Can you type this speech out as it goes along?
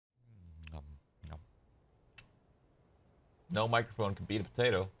No microphone can beat a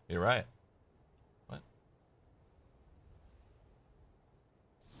potato. You're right. What?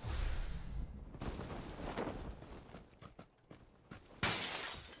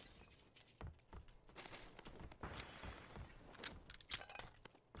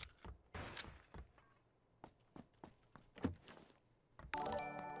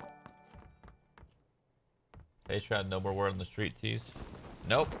 Hey, Shroud, no more word on the street teased.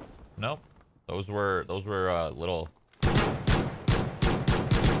 Nope. Nope. Those were little.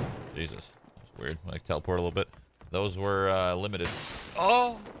 Jesus, that's weird. Like teleport a little bit. Those were limited.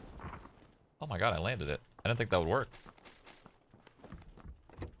 Oh! Oh my god, I landed it. I didn't think that would work.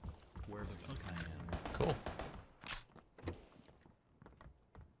 Where the fuck I am? Cool.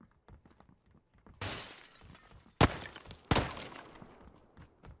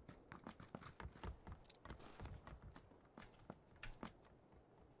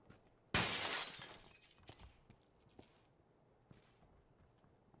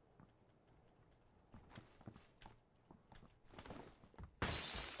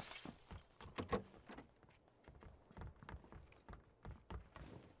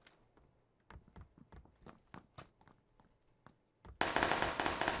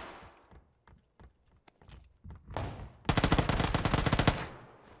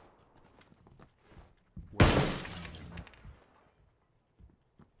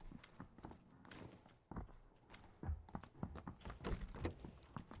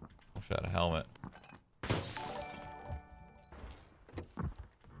 Shot a helmet.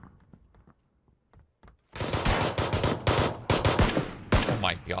 Oh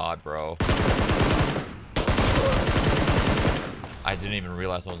my god, bro. I didn't even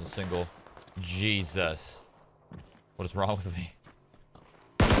realize I was a single. Jesus. What is wrong with me?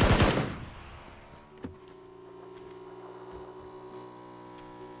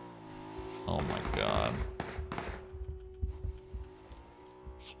 Oh my god.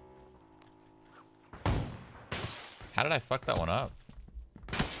 How did I fuck that one up?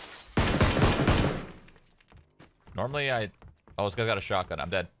 Normally I... Oh, this guy's got a shotgun.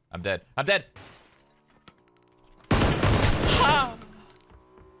 I'm dead. I'm dead. I'm dead! Ha!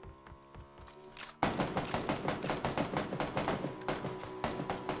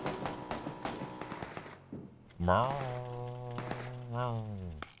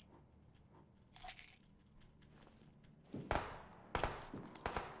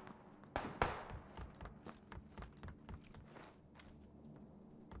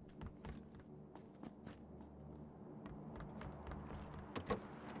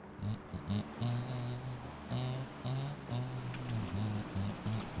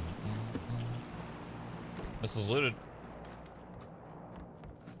 This is looted.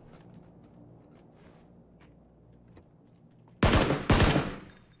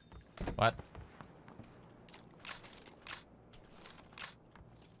 What?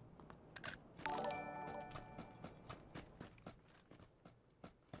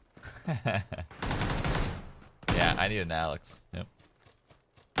 Yeah, I need an Alex. Yep.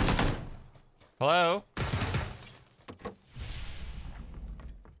 Hello?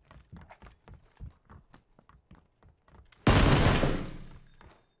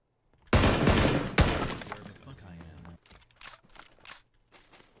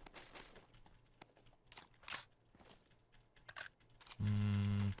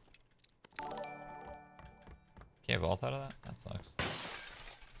 Can't vault out of that? That sucks.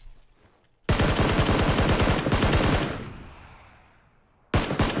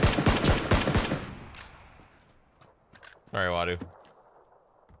 Sorry, Wadu. You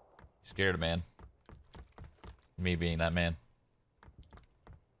scared a man. Me being that man.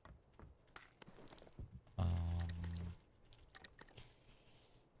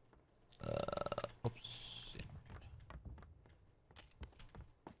 Oops.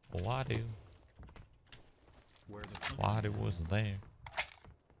 Wadu. Wadu wasn't there.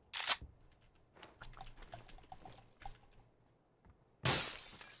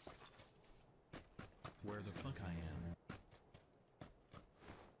 Where the fuck I am?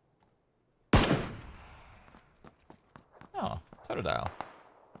 Oh, Totodile.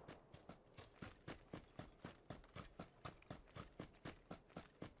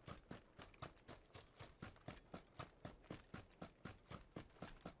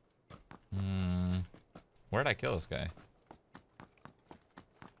 Where'd I kill this guy?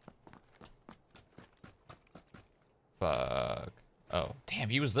 Fuck. Oh, damn,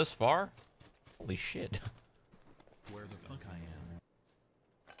 he was this far? Holy shit. Where the fuck I am?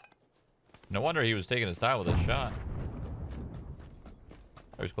 No wonder he was taking his time with his shot.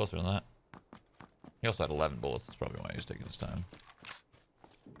 Oh, he's closer than that. He also had 11 bullets. That's probably why he was taking his time.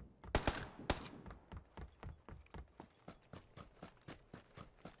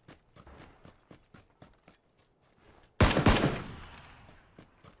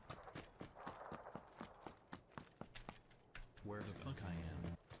 I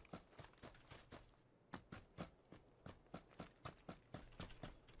am?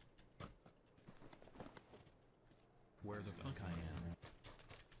 Where the fuck I am?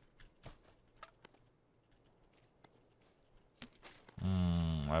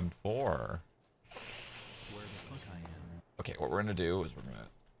 I'm 4. Where the fuck I am? Okay, what we're gonna do is we're gonna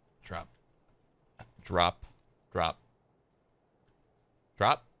drop. Drop.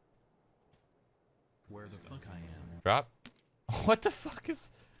 Where the fuck I am? Drop. What the fuck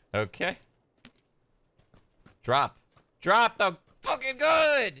is... Okay. Drop the fucking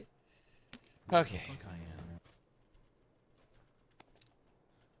good! Where Okay. the fuck I am?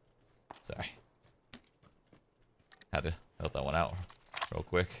 Sorry. Had to help that one out real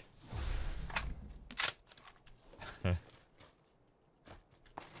quick.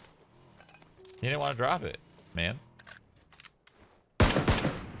 You didn't want to drop it, man.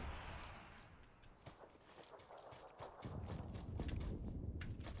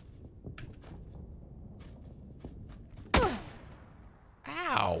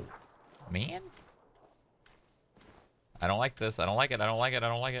 Ow, man. I don't like this. I don't like it. I don't like it. I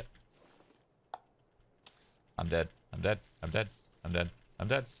don't like it. I'm dead. I'm dead. I'm dead. I'm dead. I'm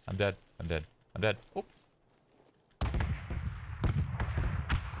dead. I'm dead. I'm dead. I'm dead. Oop.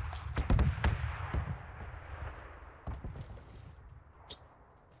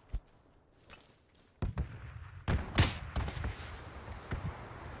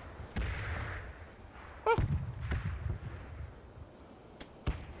 Where the fuck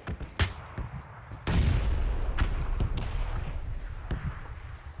I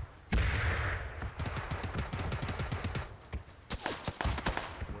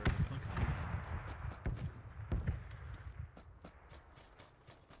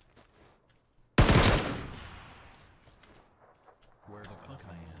am? Where the fuck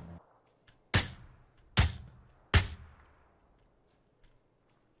I am?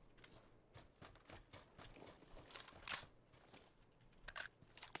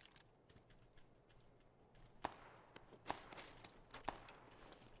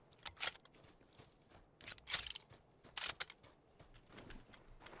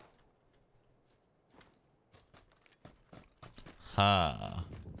 Huh.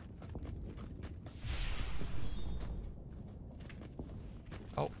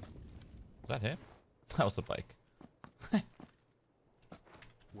 Oh. Was that him? That was a bike.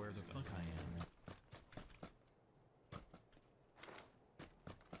 Where the fuck I am?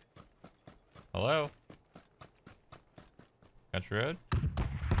 Hello? Country Road?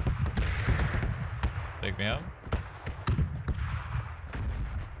 Take me home?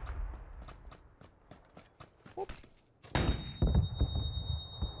 Whoop.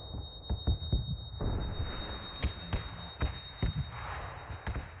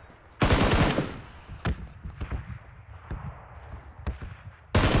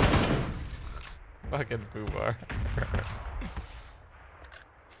 Fucking Boobar.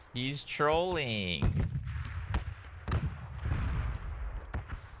 He's trolling.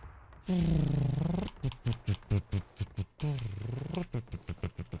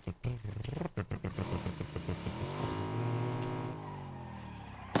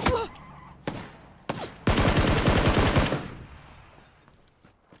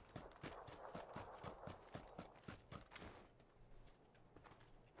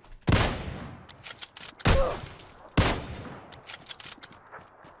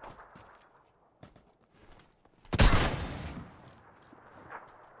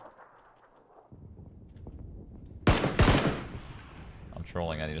 I'm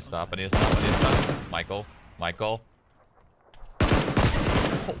trolling. I need to stop. I need to stop. I need to stop. Michael. Michael.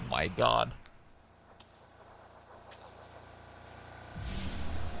 Oh my god.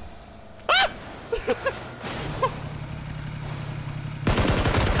 Ah!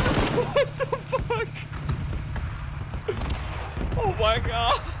 What the fuck? Oh my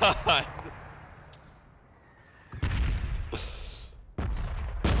god.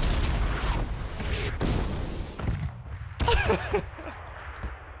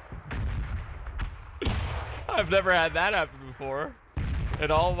 I've never had that happen before.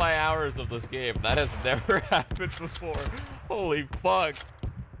 In all my hours of this game, that has never happened before. Holy fuck.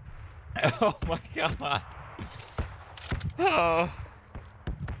 Oh my god. Oh.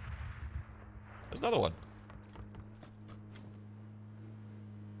 There's another one.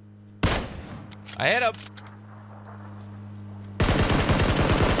 I hit him.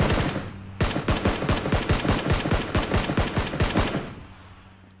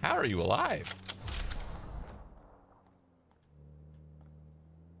 How are you alive?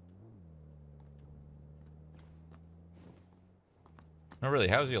 No, really,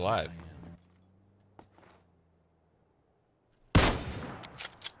 how's he alive?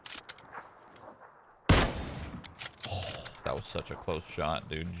 That was such a close shot,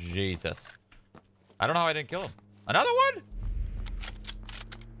 dude. Jesus. I don't know how I didn't kill him. Another one?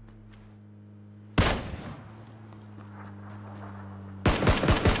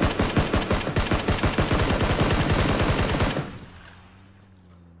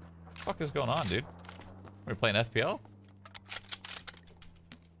 What the fuck is going on, dude? We're playing FPL?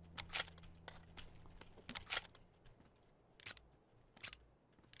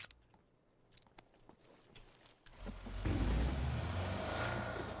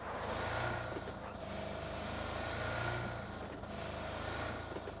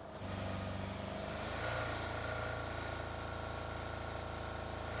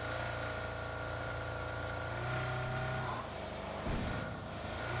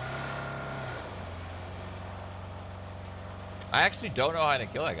 I actually don't know how to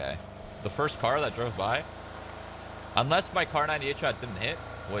kill that guy. The first car that drove by. Unless my car 98 shot didn't hit,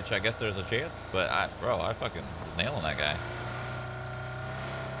 which I guess there's a chance. But bro, I fucking was nailing that guy.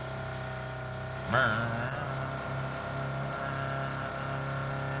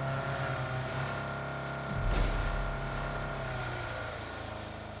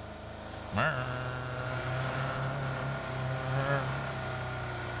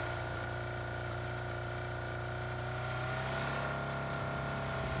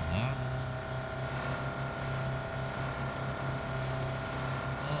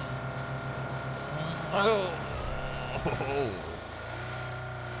 Oh. I'm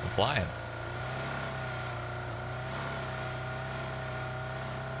flying.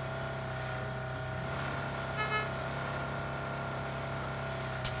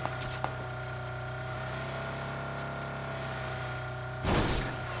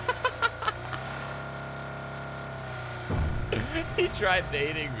 He tried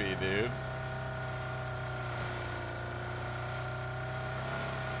dating me, dude.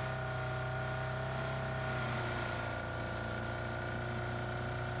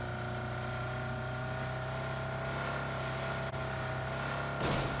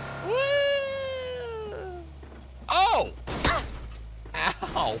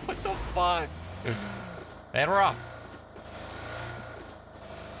 Ow, what the fuck? And we're off.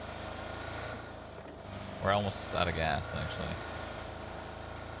 We're almost out of gas, actually.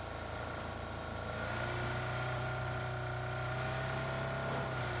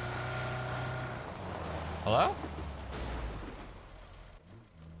 Hello?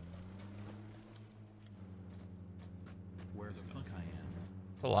 Where the fuck I am?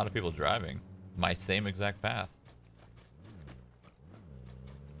 There's a lot of people driving my same exact path.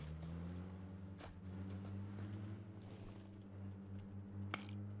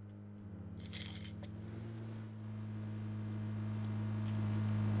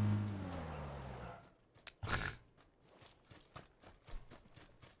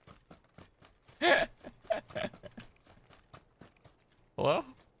 Hello?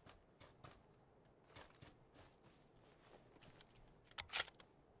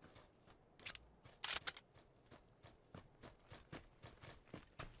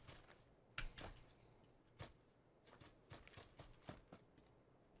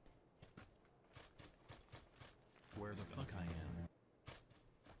 Where the fuck I am?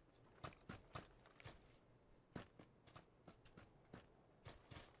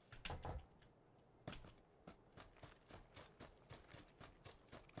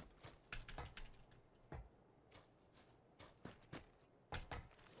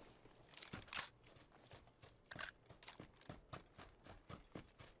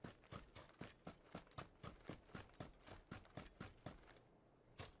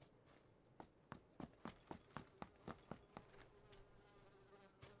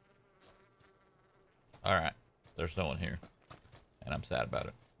 All right, there's no one here, and I'm sad about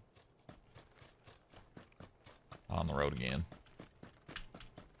it. On the road again.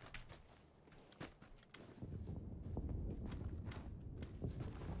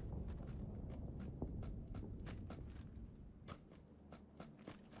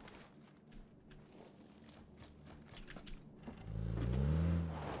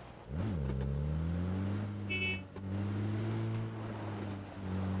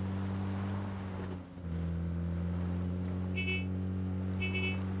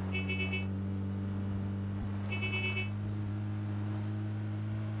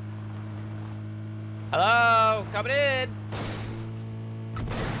 Hello, coming in.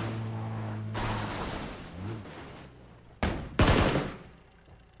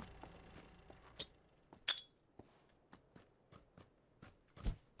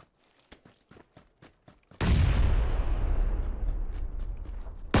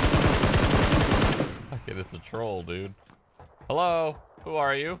 Okay, it's a troll, dude. Hello, who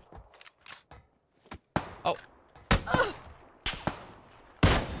are you? Oh.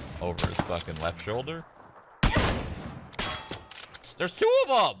 over his fucking left shoulder. There's two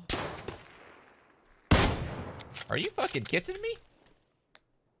of them! Are you fucking kidding me?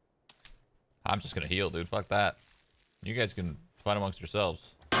 I'm just gonna heal, dude. Fuck that. You guys can fight amongst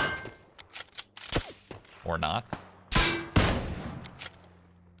yourselves. Or not.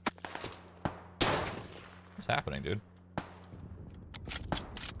 What's happening, dude?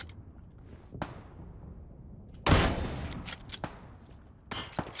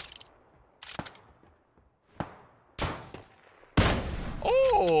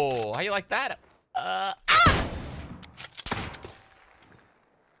 Oh, how you like that? Ah!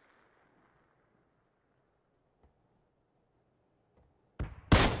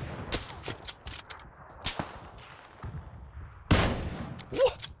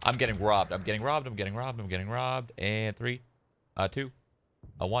 I'm getting robbed. I'm getting robbed. I'm getting robbed. I'm getting robbed. And 3, 2,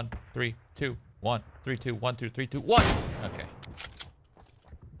 1, 3, 2, 1, 3, 2, 1, 2, 3, 2, 1. Okay.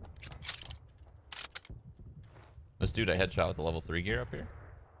 This dude I headshot with the level 3 gear up here.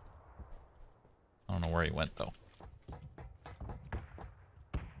 I don't know where he went though.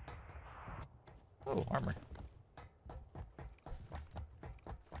 Oh, armor.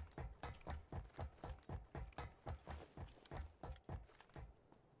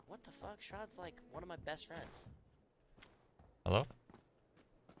 What the fuck? Shroud's like one of my best friends. Hello?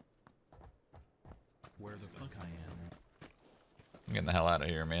 Where the fuck I am? I'm getting the hell out of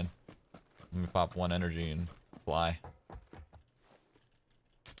here, man. Let me pop 1 energy and fly.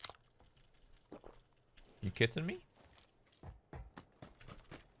 You kidding me?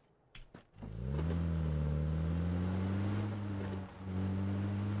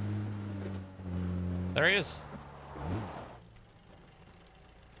 There he is.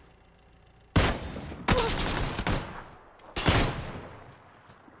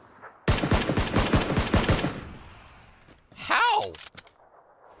 How?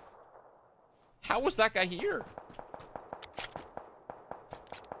 How was that guy here?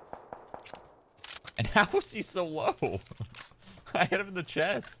 And how was he so low? I hit him in the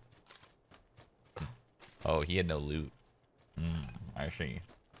chest. Oh, he had no loot. I see.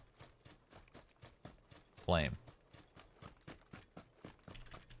 Flame.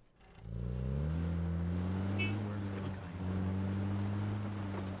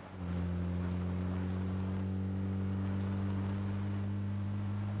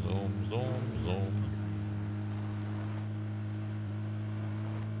 Zoom, zoom, zoom.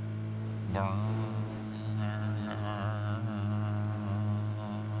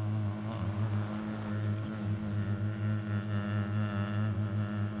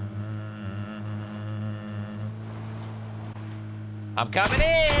 I'm coming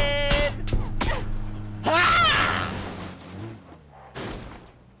in! Ah!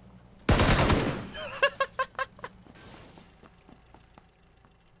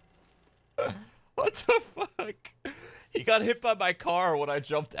 What the fuck? He got hit by my car when I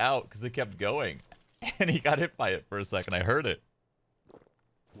jumped out because it kept going. And he got hit by it for a second. I heard it.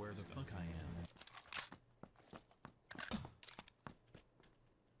 Where the fuck I am?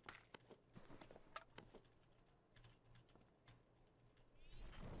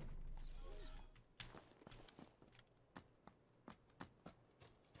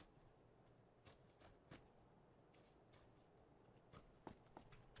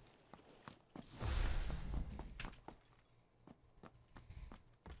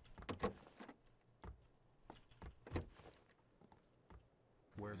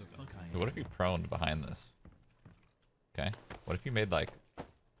 Where the fuck I am? What if you proned behind this? Okay. What if you made like...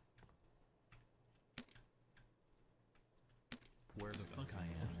 Where the fuck I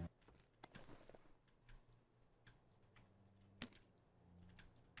am?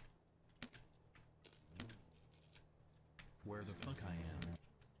 Where the fuck I am?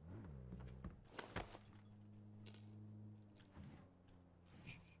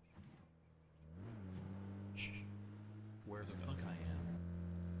 Where the fuck I am?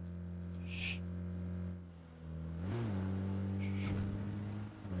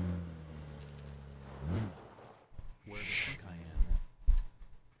 Where the fuck I am?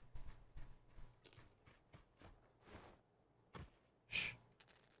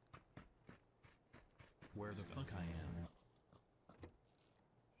 Where the fuck I am?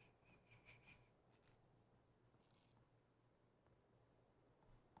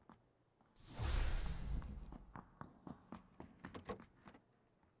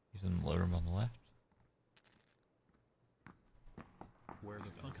 He's in the low room on the left. Where the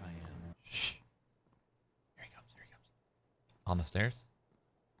fuck I am? Shh. Here he comes. Here he comes. On the stairs.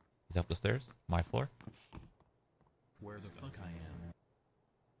 He's up the stairs. My floor. Where the fuck I am?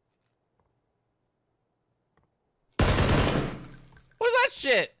 What's that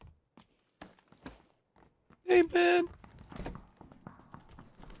shit? Hey, man.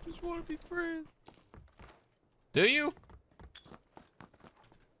 Just want to be friends. Do you?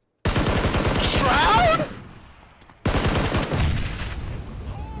 Shroud?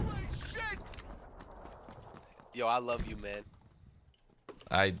 Holy shit! Yo, I love you, man.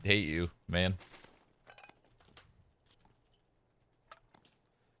 I hate you, man.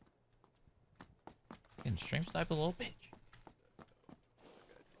 Fucking stream snipe a little bitch.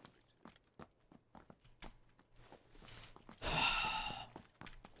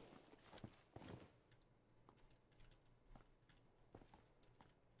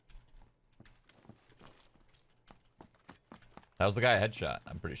 That was the guy I headshot.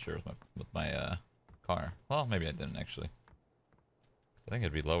 I'm pretty sure with my car. Well, maybe I didn't actually. I think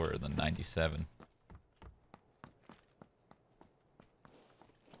it'd be lower than 97.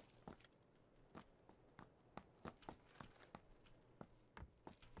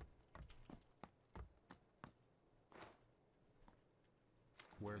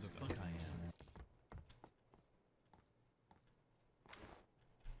 Where the fuck I am.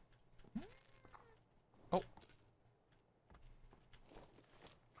 Oh.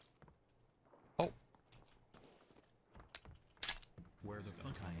 Oh. Where the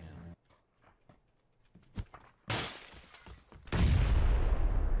fuck I am.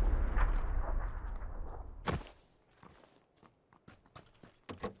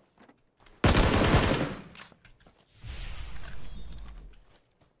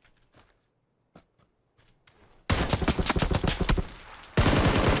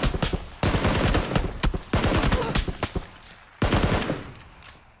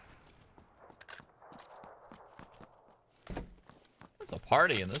 There's a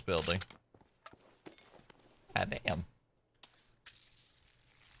party in this building. God damn.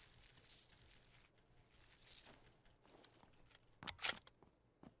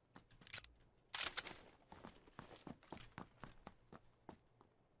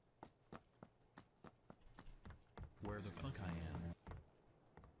 Where the fuck I am.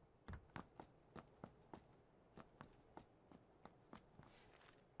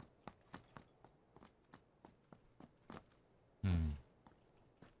 Hmm.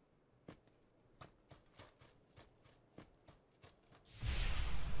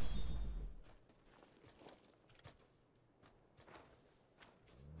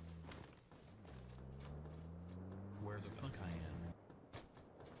 Where the fuck I am.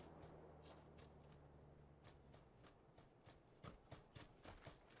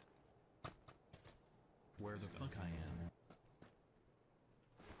 Where the fuck I am.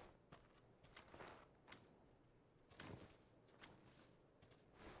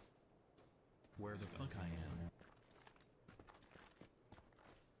 Where the fuck I am.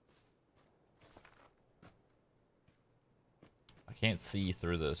 I can't see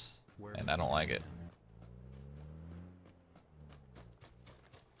through this, Where and the I don't fuck like it. am.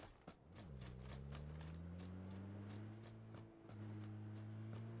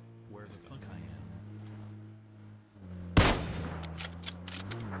 Where the fuck I am.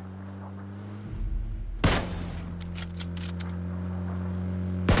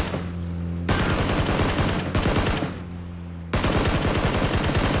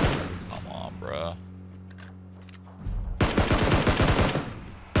 Come on, bruh.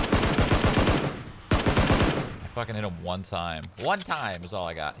 I fucking hit him one time. One time is all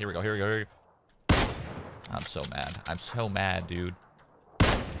I got. Here we go, here we go, here we go. I'm so mad. I'm so mad, dude.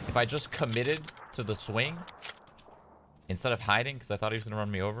 If I just committed to the swing instead of hiding because I thought he was going to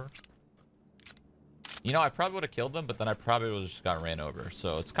run me over. You know, I probably would have killed him, but then I probably would have just got ran over.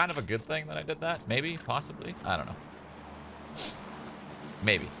 So it's kind of a good thing that I did that. Maybe, possibly. I don't know.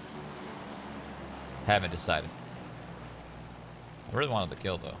 Maybe. Haven't decided. I really wanted the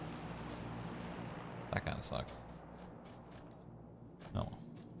kill, though. That kind of sucked. Oh.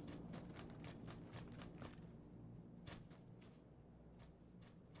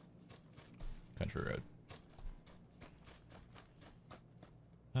 Country road.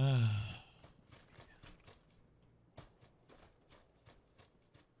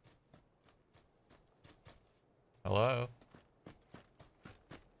 Hello?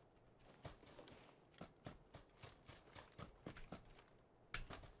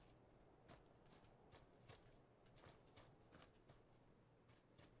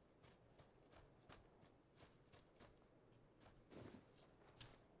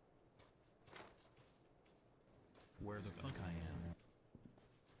 Where the fuck I am.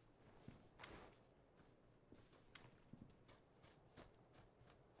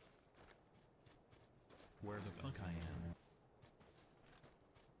 Where the fuck I am.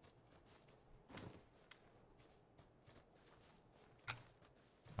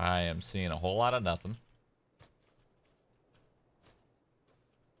 I am seeing a whole lot of nothing.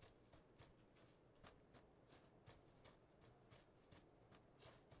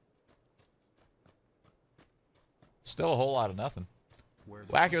 Still a whole lot of nothing. Where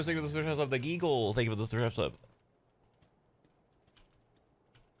the Wacko, thank you for the switch up. The Geagle, thank you for the switch up.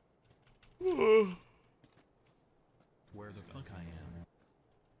 Where the fuck I am?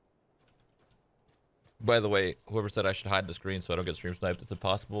 By the way, whoever said I should hide the screen so I don't get stream sniped, it's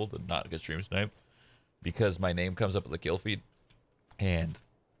impossible to not get stream sniped because my name comes up at the kill feed and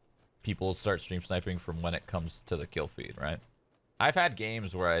people start stream sniping from when it comes to the kill feed, right? I've had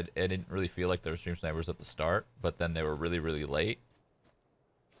games where I didn't really feel like there were stream snipers at the start, but then they were really, really late.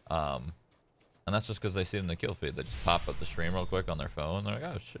 And that's just because they see it in the kill feed. They just pop up the stream real quick on their phone. They're like,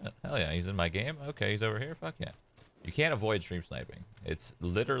 oh shit, hell yeah, he's in my game. Okay, he's over here. Fuck yeah. You can't avoid stream sniping. It's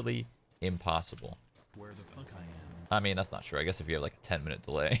literally impossible. Where the fuck I am? I mean, that's not true. I guess if you have like a 10-minute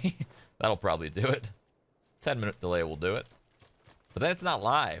delay, that'll probably do it. 10-minute delay will do it. But then it's not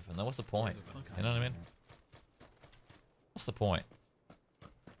live, and then what's the point? You know what I mean? What's the point?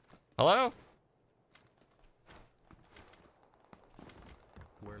 Hello?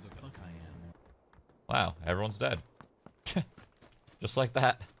 Where the fuck I am? Wow, everyone's dead. Just like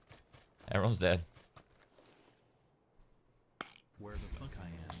that. Everyone's dead. Where the fuck I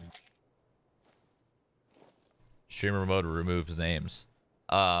am? Streamer mode removes names.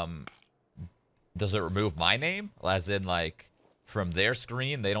 Does it remove my name? As in, like, from their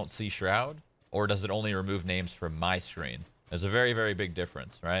screen, they don't see Shroud? Or does it only remove names from my screen? There's a very, very big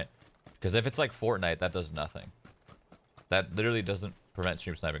difference, right? Because if it's like Fortnite, that does nothing. That literally doesn't prevent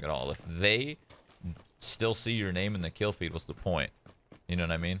stream sniping at all. If they still see your name in the kill feed, what's the point? You know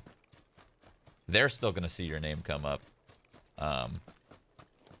what I mean? They're still going to see your name come up.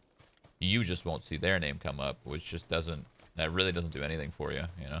 You just won't see their name come up, which just doesn't... That really doesn't do anything for you,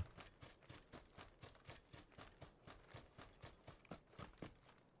 you know?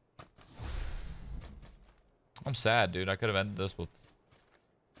 I'm sad, dude. I could have ended this with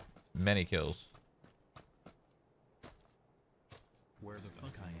many kills. Where the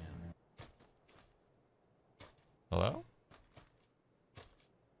fuck I am? Hello?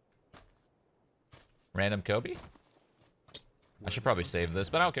 Random Kobe? I should probably save this,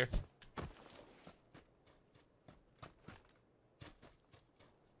 but I don't care.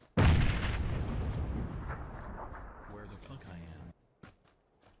 Where the fuck I am?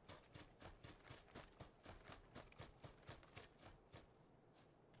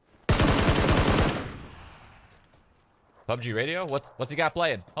 PUBG Radio? What's he got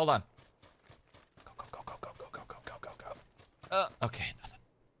playing? Hold on. Go. Okay, nothing.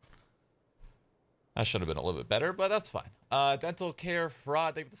 That should have been a little bit better, but that's fine. Dental care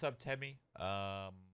fraud. Thank you for the sub, Temmie.